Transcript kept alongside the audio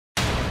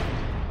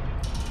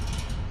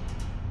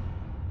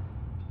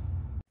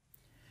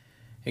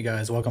Hey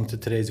guys, welcome to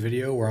today's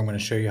video where I'm going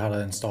to show you how to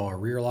install a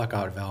rear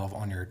lockout valve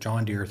on your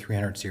John Deere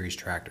 300 series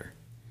tractor.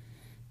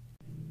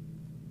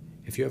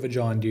 If you have a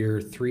John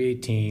Deere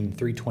 318,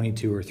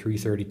 322, or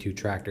 332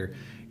 tractor,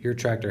 your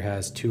tractor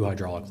has two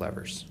hydraulic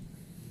levers.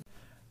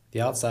 The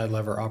outside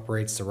lever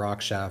operates the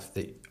rock shaft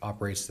that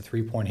operates the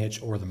 3-point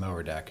hitch or the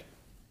mower deck.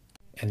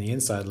 And the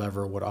inside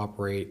lever would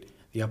operate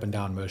the up and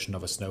down motion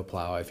of a snow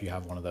plow if you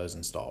have one of those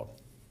installed.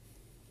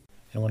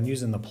 And when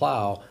using the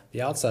plow,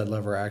 the outside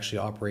lever actually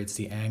operates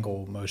the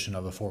angle motion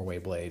of the four-way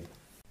blade.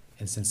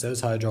 And since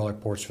those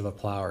hydraulic ports for the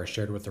plow are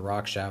shared with the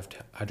rock shaft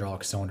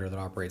hydraulic cylinder that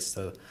operates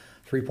the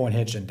 3-point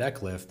hitch and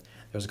deck lift,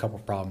 there's a couple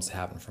of problems that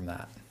happen from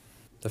that.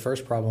 The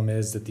first problem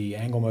is that the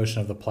angle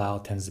motion of the plow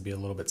tends to be a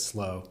little bit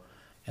slow.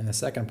 And the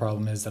second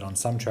problem is that on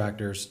some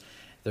tractors,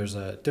 there's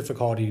a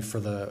difficulty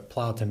for the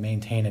plow to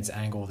maintain its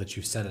angle that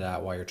you set it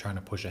at while you're trying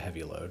to push a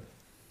heavy load.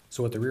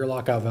 So what the rear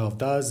lockout valve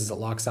does is it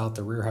locks out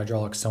the rear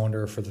hydraulic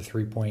cylinder for the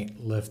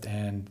 3-point lift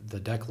and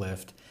the deck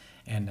lift,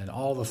 and then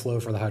all the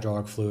flow for the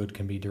hydraulic fluid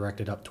can be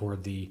directed up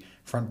toward the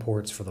front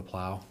ports for the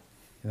plow,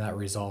 and that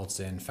results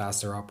in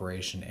faster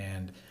operation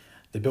and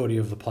the ability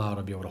of the plow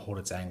to be able to hold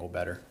its angle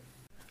better.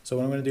 So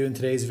what I'm going to do in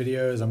today's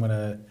video is I'm going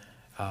to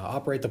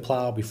operate the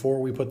plow before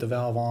we put the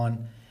valve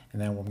on,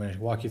 and then we're going to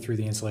walk you through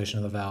the installation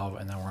of the valve,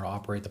 and then we're going to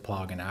operate the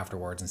plow again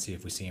afterwards and see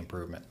if we see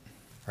improvement.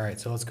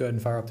 Alright, so let's go ahead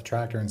and fire up the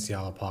tractor and see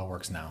how the plow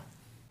works now.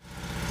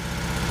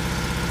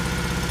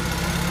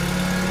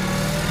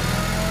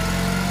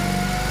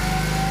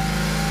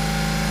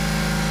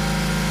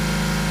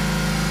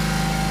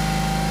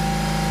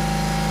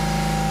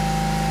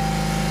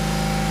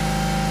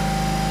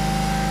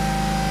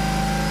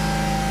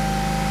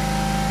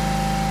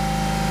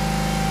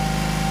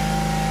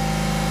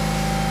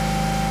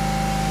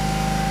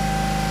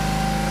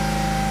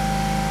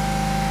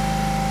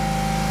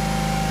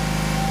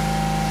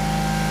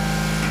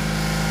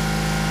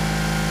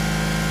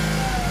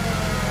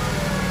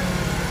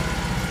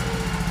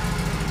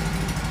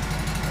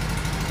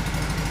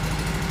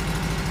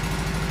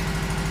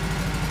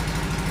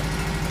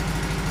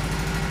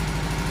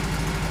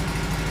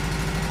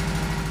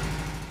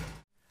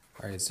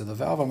 Alright, so the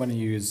valve I'm going to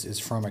use is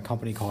from a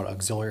company called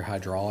Auxiliary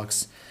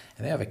Hydraulics,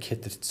 and they have a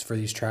kit that's for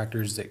these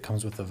tractors that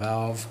comes with the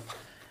valve,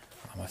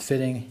 a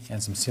fitting,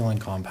 and some sealing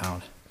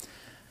compound.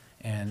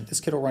 And this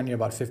kit will run you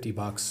about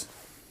 $50.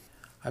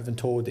 I've been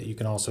told that you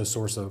can also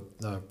source the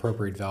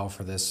appropriate valve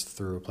for this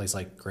through a place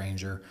like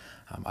Granger.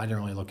 I didn't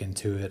really look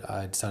into it.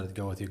 I decided to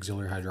go with the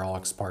Auxiliary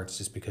Hydraulics parts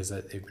just because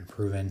they've been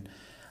proven.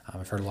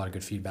 I've heard a lot of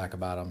good feedback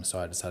about them, so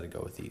I decided to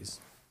go with these.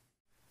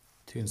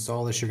 To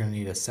install this, you're going to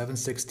need a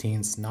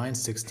 7/16,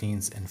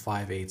 9/16, and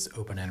 5/8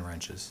 open-end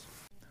wrenches.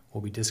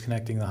 We'll be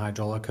disconnecting the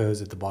hydraulic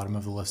hose at the bottom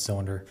of the lift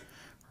cylinder,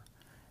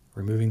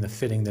 removing the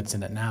fitting that's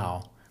in it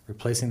now,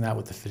 replacing that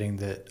with the fitting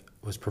that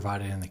was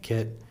provided in the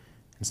kit,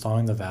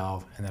 installing the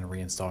valve, and then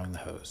reinstalling the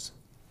hose.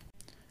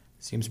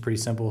 Seems pretty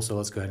simple, so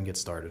let's go ahead and get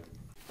started.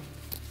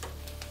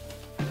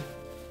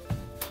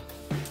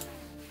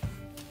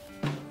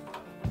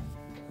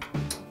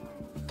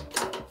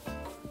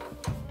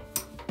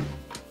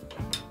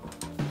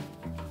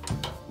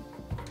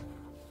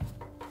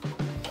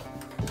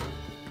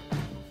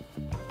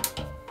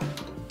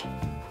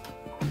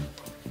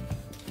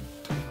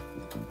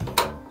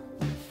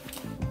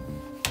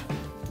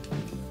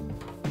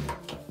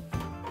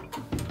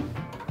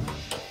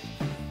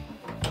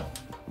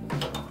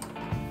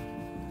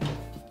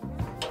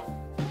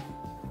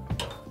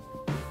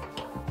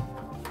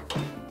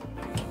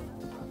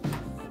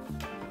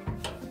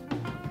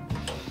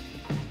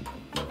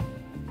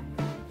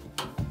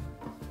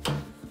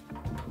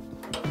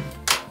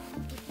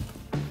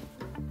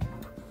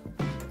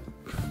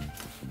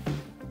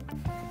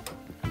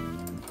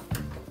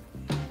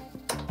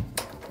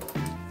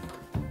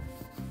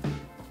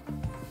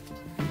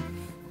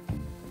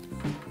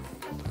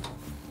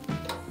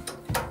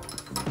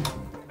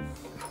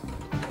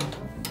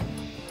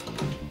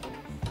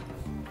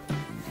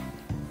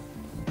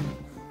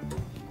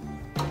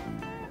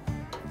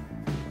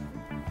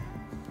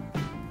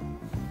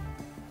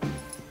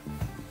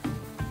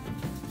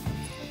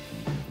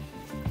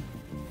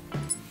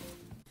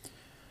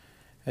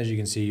 As you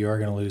can see, you are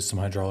going to lose some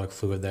hydraulic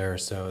fluid there,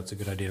 so it's a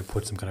good idea to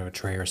put some kind of a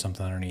tray or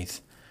something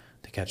underneath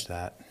to catch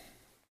that.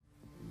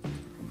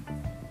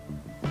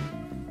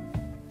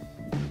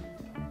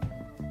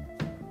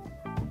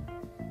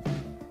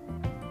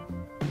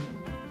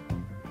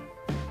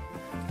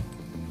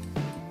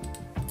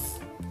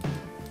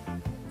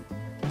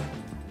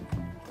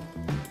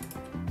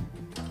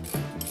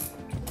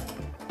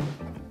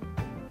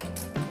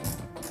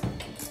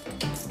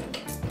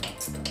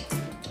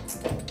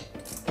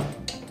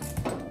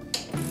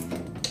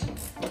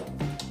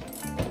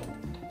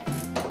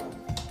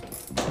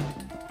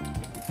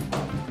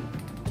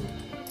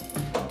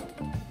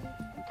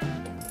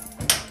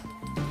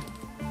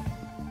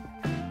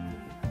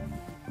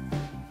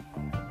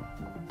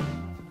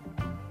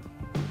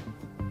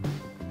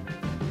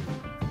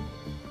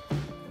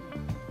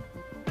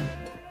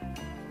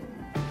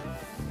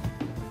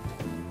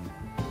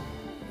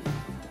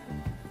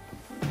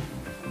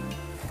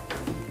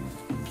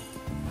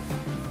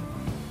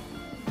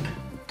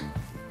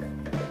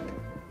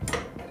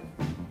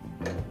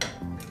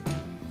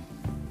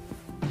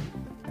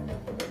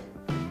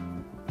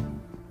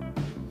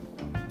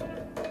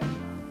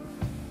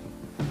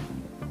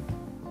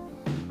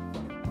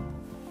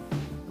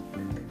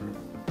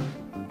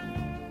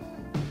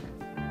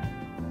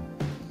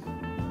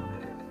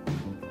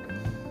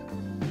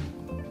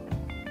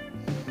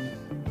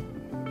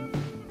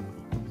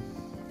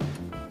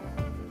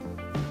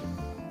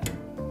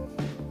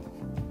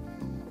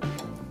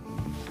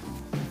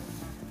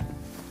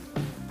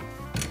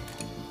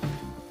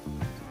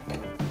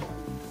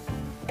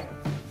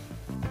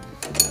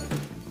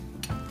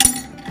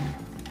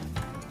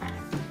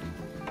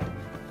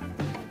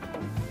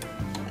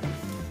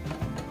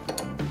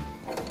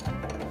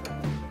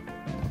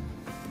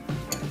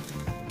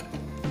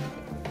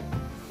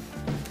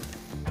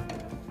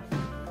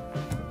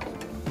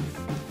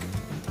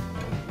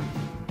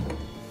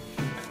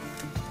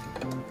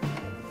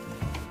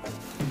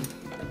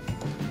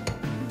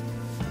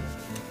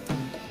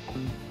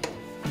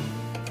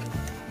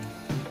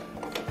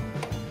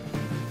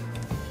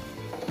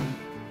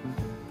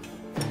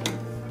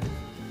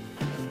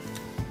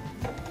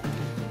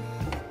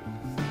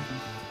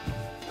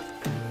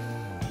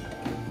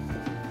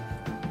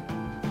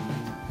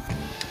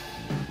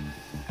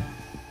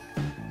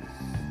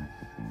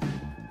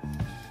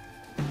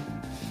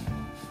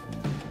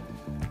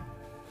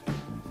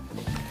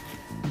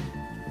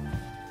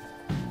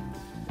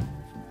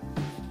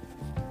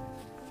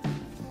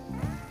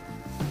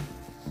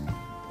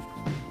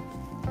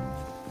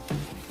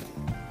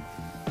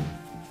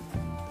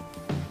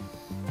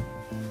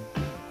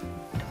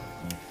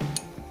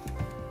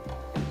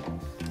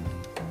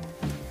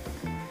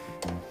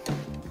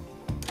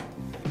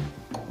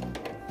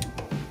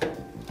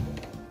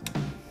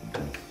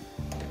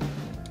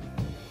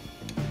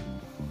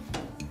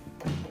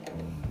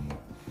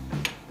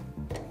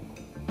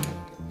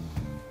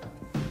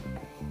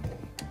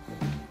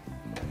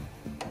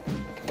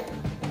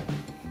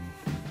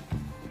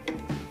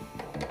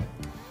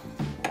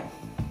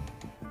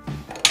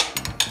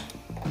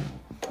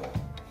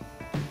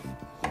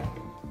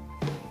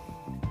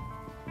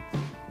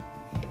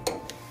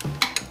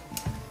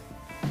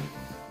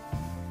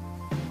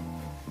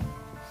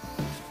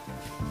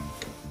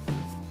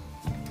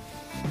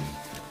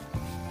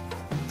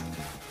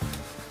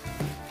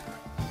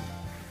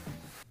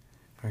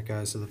 Alright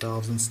guys, so the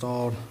valve's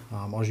installed.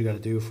 All you got to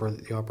do for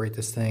you operate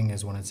this thing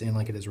is when it's in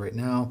like it is right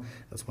now,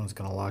 that's when it's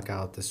going to lock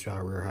out this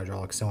rear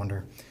hydraulic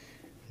cylinder.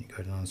 You go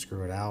ahead and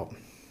unscrew it out.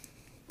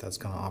 That's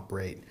going to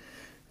operate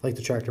like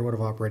the tractor would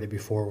have operated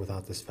before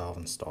without this valve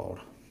installed.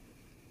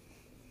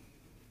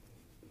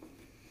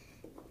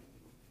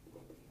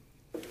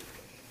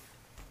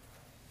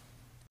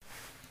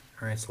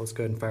 Alright, so let's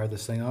go ahead and fire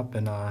this thing up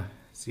and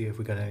see if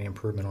we got any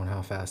improvement on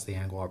how fast the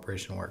angle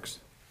operation works.